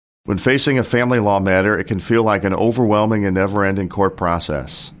When facing a family law matter, it can feel like an overwhelming and never-ending court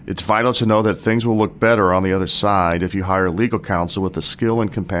process. It's vital to know that things will look better on the other side if you hire legal counsel with the skill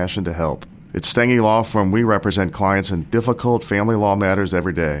and compassion to help. At Stange Law Firm, we represent clients in difficult family law matters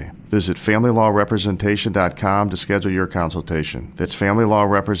every day. Visit FamilyLawRepresentation.com to schedule your consultation. That's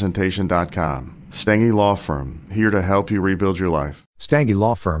FamilyLawRepresentation.com. Stange Law Firm, here to help you rebuild your life. Stange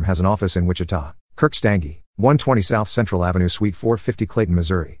Law Firm has an office in Wichita. Kirk Stange, 120 South Central Avenue, Suite 450, Clayton,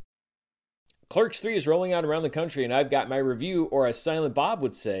 Missouri. Clerks III is rolling out around the country, and I've got my review, or as Silent Bob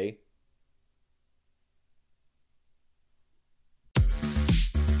would say,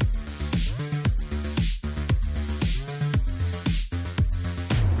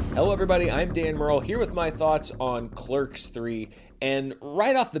 hello everybody, I'm Dan Merle here with my thoughts on Clerks 3. And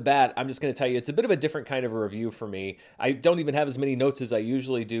right off the bat, I'm just going to tell you, it's a bit of a different kind of a review for me. I don't even have as many notes as I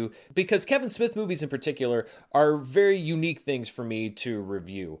usually do, because Kevin Smith movies in particular are very unique things for me to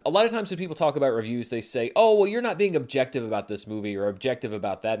review. A lot of times when people talk about reviews, they say, oh, well, you're not being objective about this movie or objective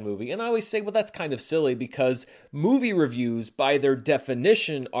about that movie. And I always say, well, that's kind of silly, because movie reviews, by their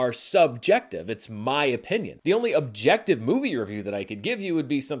definition, are subjective. It's my opinion. The only objective movie review that I could give you would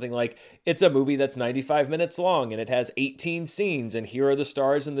be something like, it's a movie that's 95 minutes long and it has 18 scenes, and here are the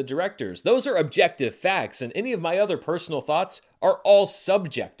stars and the directors. Those are objective facts, and any of my other personal thoughts are all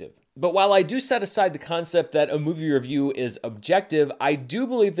subjective. But while I do set aside the concept that a movie review is objective, I do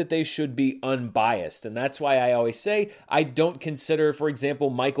believe that they should be unbiased. And that's why I always say I don't consider, for example,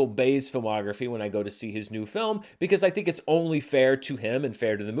 Michael Bay's filmography when I go to see his new film, because I think it's only fair to him and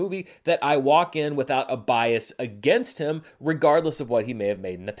fair to the movie that I walk in without a bias against him, regardless of what he may have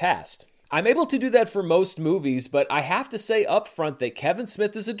made in the past. I'm able to do that for most movies, but I have to say up front that Kevin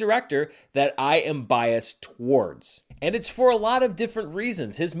Smith is a director that I am biased towards. And it's for a lot of different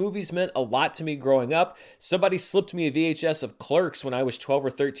reasons. His movies meant a lot to me growing up. Somebody slipped me a VHS of Clerks when I was 12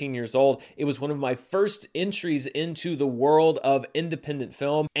 or 13 years old. It was one of my first entries into the world of independent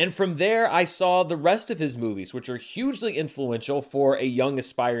film. And from there, I saw the rest of his movies, which are hugely influential for a young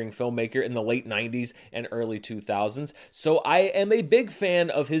aspiring filmmaker in the late 90s and early 2000s. So I am a big fan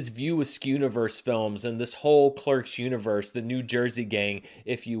of his View Askew-universe films and this whole Clerks universe, the New Jersey gang,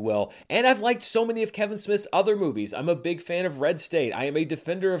 if you will. And I've liked so many of Kevin Smith's other movies. I'm a big fan of Red State. I am a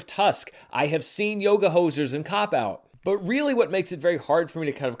defender of Tusk. I have seen Yoga Hosers and Cop Out. But really what makes it very hard for me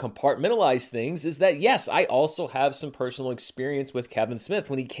to kind of compartmentalize things is that, yes, I also have some personal experience with Kevin Smith.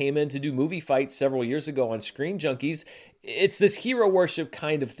 When he came in to do Movie Fight several years ago on Screen Junkies, it's this hero worship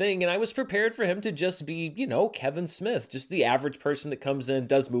kind of thing, and I was prepared for him to just be, Kevin Smith, just the average person that comes in,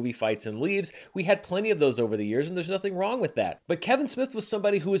 does movie fights, and leaves. We had plenty of those over the years, and there's nothing wrong with that. But Kevin Smith was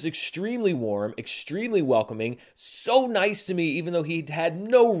somebody who was extremely warm, extremely welcoming, so nice to me, even though he had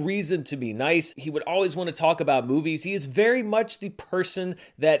no reason to be nice. He would always want to talk about movies. He is very much the person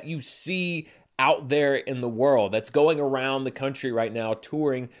that you see out there in the world that's going around the country right now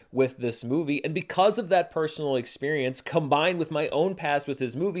touring with this movie. And because of that personal experience combined with my own past with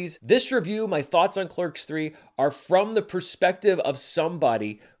his movies, this review, my thoughts on Clerks 3, are from the perspective of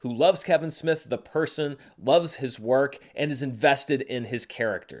somebody who loves Kevin Smith, the person, loves his work, and is invested in his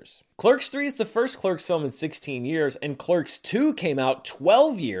characters. Clerks 3 is the first Clerks film in 16 years, and Clerks 2 came out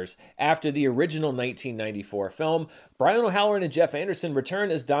 12 years after the original 1994 film. Brian O'Halloran and Jeff Anderson return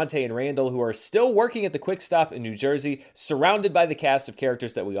as Dante and Randal, who are still working at the Quick Stop in New Jersey, surrounded by the cast of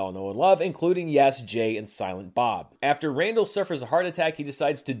characters that we all know and love, including, yes, Jay and Silent Bob. After Randal suffers a heart attack, he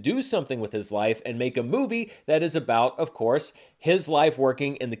decides to do something with his life and make a movie that is about, of course, his life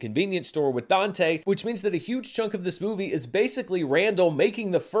working in the convenience store with Dante, which means that a huge chunk of this movie is basically Randal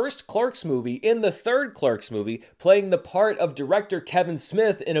making the first Clerks movie in the third Clerks movie, playing the part of director Kevin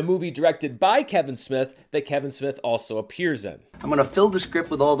Smith in a movie directed by Kevin Smith that Kevin Smith also appears in. I'm gonna fill the script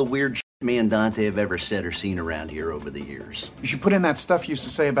with all the weird shit me and Dante have ever said or seen around here over the years. You should put in that stuff you used to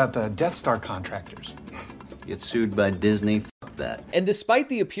say about the Death Star contractors. Get sued by Disney, fuck that. And despite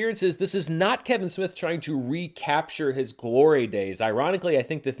the appearances, this is not Kevin Smith trying to recapture his glory days. Ironically, I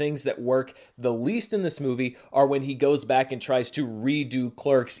think the things that work the least in this movie are when he goes back and tries to redo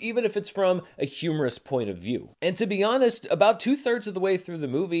Clerks, even if it's from a humorous point of view. And to be honest, about 2/3 of the way through the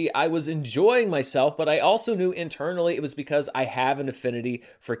movie, I was enjoying myself, but I also knew internally it was because I have an affinity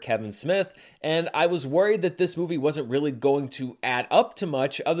for Kevin Smith, and I was worried that this movie wasn't really going to add up to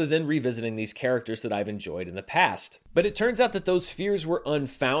much other than revisiting these characters that I've enjoyed in the past. But it turns out that those fears were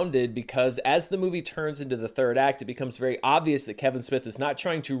unfounded, because as the movie turns into the third act, it becomes very obvious that Kevin Smith is not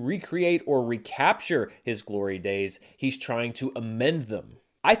trying to recreate or recapture his glory days. He's trying to amend them.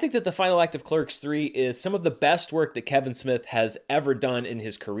 I think that the final act of Clerks 3 is some of the best work that Kevin Smith has ever done in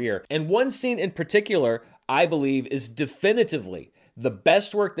his career. And one scene in particular, I believe, is definitively the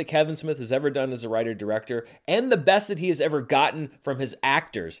best work that Kevin Smith has ever done as a writer-director, and the best that he has ever gotten from his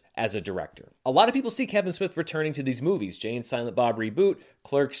actors as a director. A lot of people see Kevin Smith returning to these movies, Jay and Silent Bob reboot,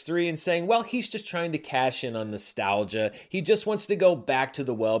 Clerks III, and saying, well, he's just trying to cash in on nostalgia. He just wants to go back to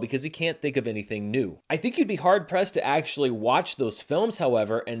the well because he can't think of anything new. I think you'd be hard-pressed to actually watch those films,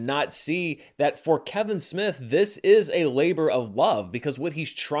 however, and not see that for Kevin Smith, this is a labor of love, because what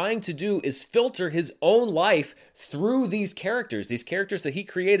he's trying to do is filter his own life through these characters that he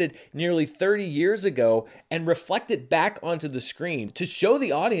created nearly 30 years ago, and reflect it back onto the screen to show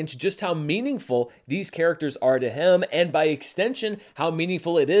the audience just how meaningful these characters are to him, and by extension, how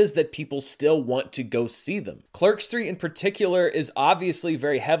meaningful it is that people still want to go see them. Clerks III in particular is obviously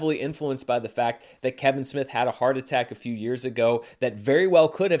very heavily influenced by the fact that Kevin Smith had a heart attack a few years ago that very well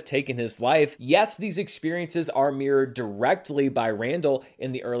could have taken his life. Yes, these experiences are mirrored directly by Randal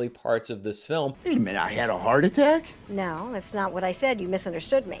in the early parts of this film. Wait a minute, I had a heart attack? No, that's not what I said. You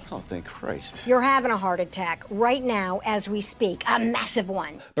misunderstood me. Oh, thank Christ. You're having a heart attack right now as we speak. A massive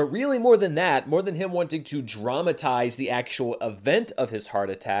one. But really more than that, more than him wanting to dramatize the actual event of his heart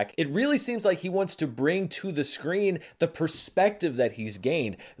attack, it really seems like he wants to bring to the screen the perspective that he's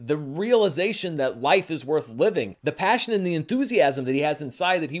gained, the realization that life is worth living, the passion and the enthusiasm that he has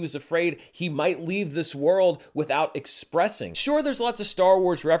inside that he was afraid he might leave this world without expressing. Sure, there's lots of Star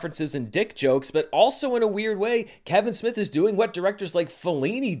Wars references and dick jokes, but also in a weird way, Kevin Smith is doing what directors like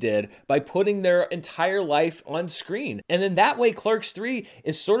Fellini did by putting their entire life on screen. And in that way, Clerks III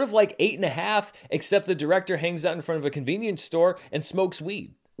is sort of like 8.5, except the director hangs out in front of a convenience store and smokes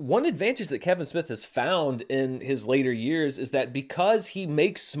weed. One advantage that Kevin Smith has found in his later years is that because he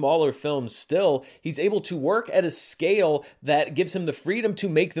makes smaller films still, he's able to work at a scale that gives him the freedom to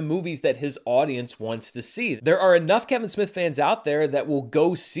make the movies that his audience wants to see. There are enough Kevin Smith fans out there that will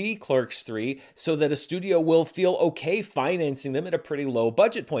go see Clerks III so that a studio will feel okay financing them at a pretty low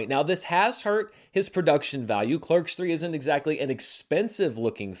budget point. Now, this has hurt his production value. Clerks III isn't exactly an expensive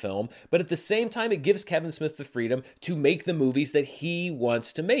looking film, but at the same time, it gives Kevin Smith the freedom to make the movies that he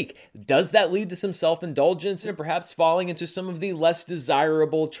wants to make. Does that lead to some self-indulgence and perhaps falling into some of the less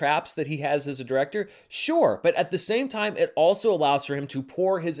desirable traps that he has as a director? Sure, but at the same time, it also allows for him to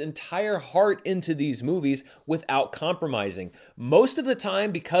pour his entire heart into these movies without compromising. Most of the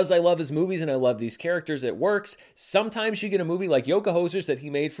time, because I love his movies and I love these characters, it works. Sometimes you get a movie like Yoga Hosers that he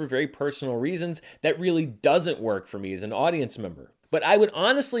made for very personal reasons that really doesn't work for me as an audience member. But I would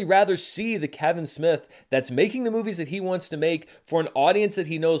honestly rather see the Kevin Smith that's making the movies that he wants to make for an audience that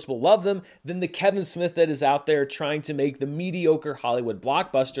he knows will love them than the Kevin Smith that is out there trying to make the mediocre Hollywood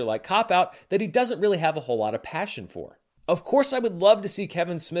blockbuster like Cop Out that he doesn't really have a whole lot of passion for. Of course, I would love to see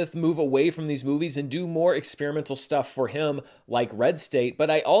Kevin Smith move away from these movies and do more experimental stuff for him like Red State,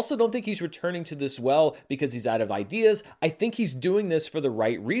 but I also don't think he's returning to this well because he's out of ideas. I think he's doing this for the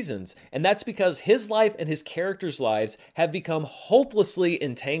right reasons, and that's because his life and his characters' lives have become hopelessly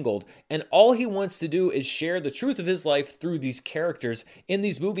entangled, and all he wants to do is share the truth of his life through these characters in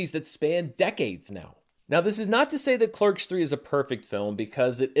these movies that span decades now. Now, this is not to say that Clerks III is a perfect film,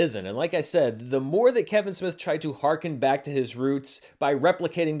 because it isn't. And like I said, the more that Kevin Smith tried to harken back to his roots by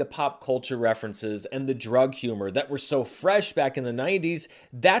replicating the pop culture references and the drug humor that were so fresh back in the 90s,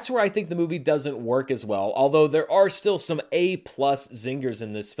 that's where I think the movie doesn't work as well. Although there are still some A-plus zingers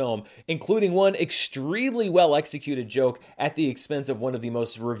in this film, including one extremely well-executed joke at the expense of one of the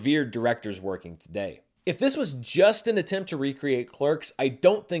most revered directors working today. If this was just an attempt to recreate Clerks, I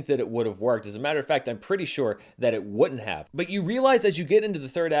don't think that it would have worked. As a matter of fact, I'm pretty sure that it wouldn't have. But you realize as you get into the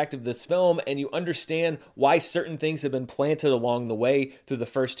third act of this film and you understand why certain things have been planted along the way through the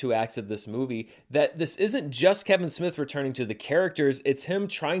first two acts of this movie, that this isn't just Kevin Smith returning to the characters, it's him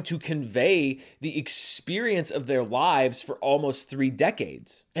trying to convey the experience of their lives for almost 3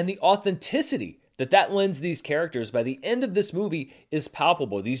 decades. And the authenticity that lends these characters by the end of this movie is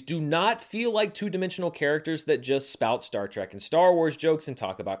palpable. These do not feel like two-dimensional characters that just spout Star Trek and Star Wars jokes and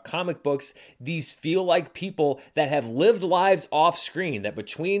talk about comic books. These feel like people that have lived lives off screen, that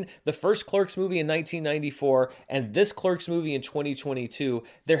between the first Clerks movie in 1994 and this Clerks movie in 2022,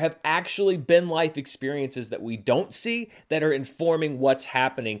 there have actually been life experiences that we don't see that are informing what's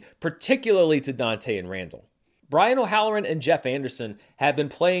happening, particularly to Dante and Randal. Brian O'Halloran and Jeff Anderson have been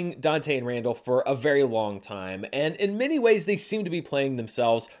playing Dante and Randal for a very long time, and in many ways they seem to be playing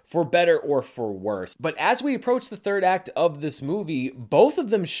themselves for better or for worse. But as we approach the third act of this movie, both of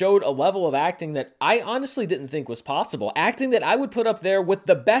them showed a level of acting that I honestly didn't think was possible. Acting that I would put up there with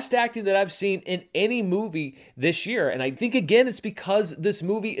the best acting that I've seen in any movie this year. And I think, again, it's because this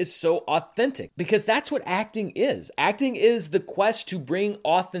movie is so authentic. Because that's what acting is. Acting is the quest to bring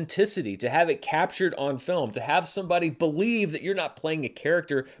authenticity, to have it captured on film, to have have somebody believe that you're not playing a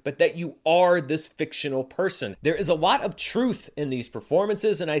character, but that you are this fictional person. There is a lot of truth in these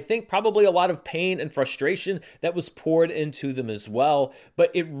performances, and I think probably a lot of pain and frustration that was poured into them as well.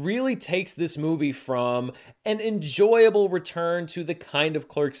 But it really takes this movie from an enjoyable return to the kind of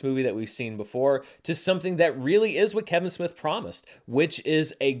Clerks movie that we've seen before to something that really is what Kevin Smith promised, which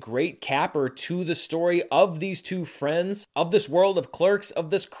is a great capper to the story of these two friends, of this world of Clerks, of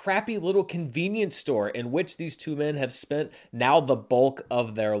this crappy little convenience store in which these two men have spent now the bulk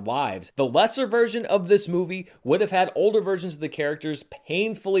of their lives. The lesser version of this movie would have had older versions of the characters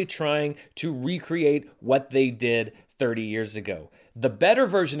painfully trying to recreate what they did 30 years ago. The better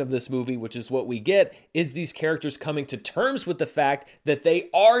version of this movie, which is what we get, is these characters coming to terms with the fact that they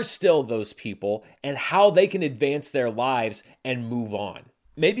are still those people and how they can advance their lives and move on.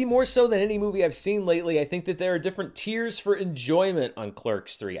 Maybe more so than any movie I've seen lately, I think that there are different tiers for enjoyment on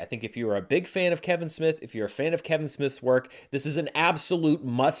Clerks 3. I think if you are a big fan of Kevin Smith, if you're a fan of Kevin Smith's work, this is an absolute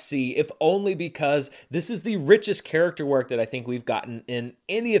must-see, if only because this is the richest character work that I think we've gotten in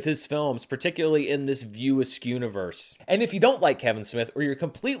any of his films, particularly in this View Askew universe. And if you don't like Kevin Smith or you're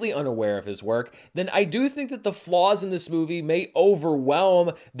completely unaware of his work, then I do think that the flaws in this movie may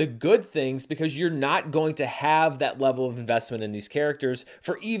overwhelm the good things because you're not going to have that level of investment in these characters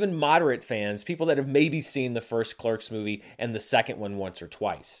for even moderate fans, people that have maybe seen the first Clerks movie and the second one once or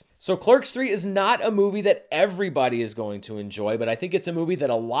twice. So Clerks 3 is not a movie that everybody is going to enjoy, but I think it's a movie that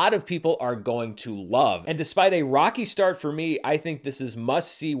a lot of people are going to love. And despite a rocky start for me, I think this is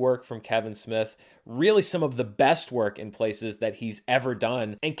must-see work from Kevin Smith, really some of the best work in places that he's ever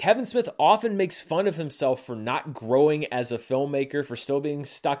done. And Kevin Smith often makes fun of himself for not growing as a filmmaker, for still being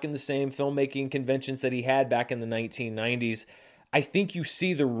stuck in the same filmmaking conventions that he had back in the 1990s. I think you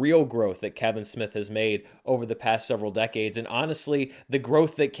see the real growth that Kevin Smith has made over the past several decades, and honestly, the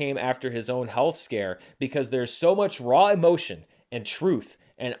growth that came after his own health scare, because there's so much raw emotion and truth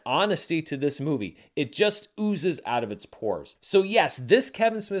and honesty to this movie. It just oozes out of its pores. So yes, this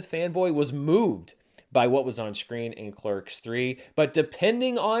Kevin Smith fanboy was moved by what was on screen in Clerks 3, but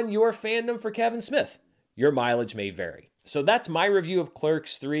depending on your fandom for Kevin Smith, your mileage may vary. So that's my review of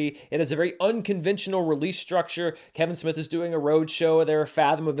Clerks 3. It has a very unconventional release structure. Kevin Smith is doing a road show. There are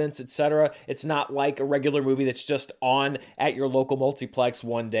Fathom events, etc. It's not like a regular movie that's just on at your local multiplex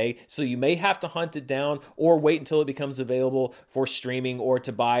one day. So you may have to hunt it down or wait until it becomes available for streaming or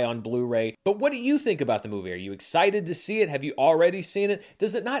to buy on Blu-ray. But what do you think about the movie? Are you excited to see it? Have you already seen it?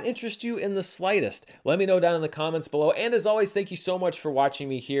 Does it not interest you in the slightest? Let me know down in the comments below. And as always, thank you so much for watching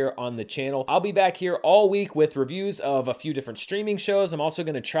me here on the channel. I'll be back here all week with reviews of a few different streaming shows. I'm also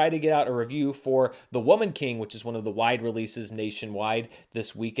going to try to get out a review for The Woman King, which is one of the wide releases nationwide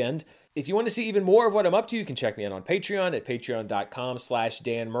this weekend. If you want to see even more of what I'm up to, you can check me out on Patreon at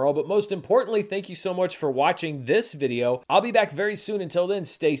patreon.com/Dan Murrell. But most importantly, thank you so much for watching this video. I'll be back very soon. Until then,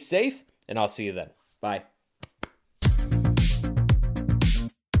 stay safe, and I'll see you then. Bye.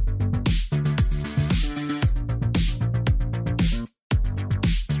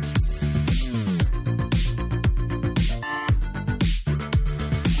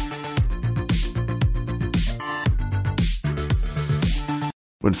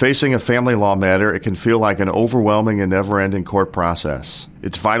 When facing a family law matter, it can feel like an overwhelming and never-ending court process.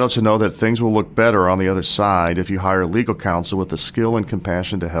 It's vital to know that things will look better on the other side if you hire legal counsel with the skill and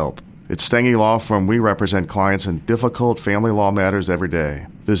compassion to help. At Stengy Law Firm, we represent clients in difficult family law matters every day.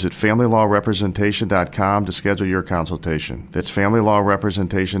 Visit FamilyLawRepresentation.com to schedule your consultation. That's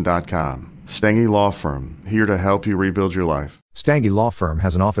FamilyLawRepresentation.com. Stengy Law Firm, here to help you rebuild your life. Stengy Law Firm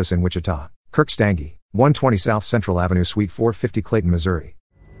has an office in Wichita. Clerks Stengy, 120 South Central Avenue, Suite 450, Clayton, Missouri.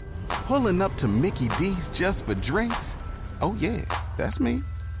 Pulling up to Mickey D's just for drinks? Oh yeah, that's me.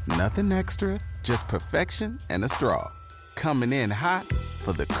 Nothing extra, just perfection and a straw. Coming in hot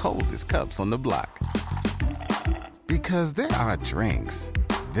for the coldest cups on the block. Because there are drinks.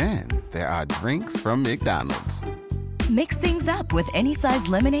 Then there are drinks from McDonald's. Mix things up with any size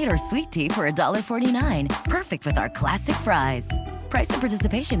lemonade or sweet tea for $1.49. Perfect with our classic fries. Price and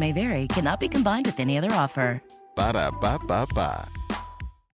participation may vary. Cannot be combined with any other offer. Ba-da-ba-ba-ba.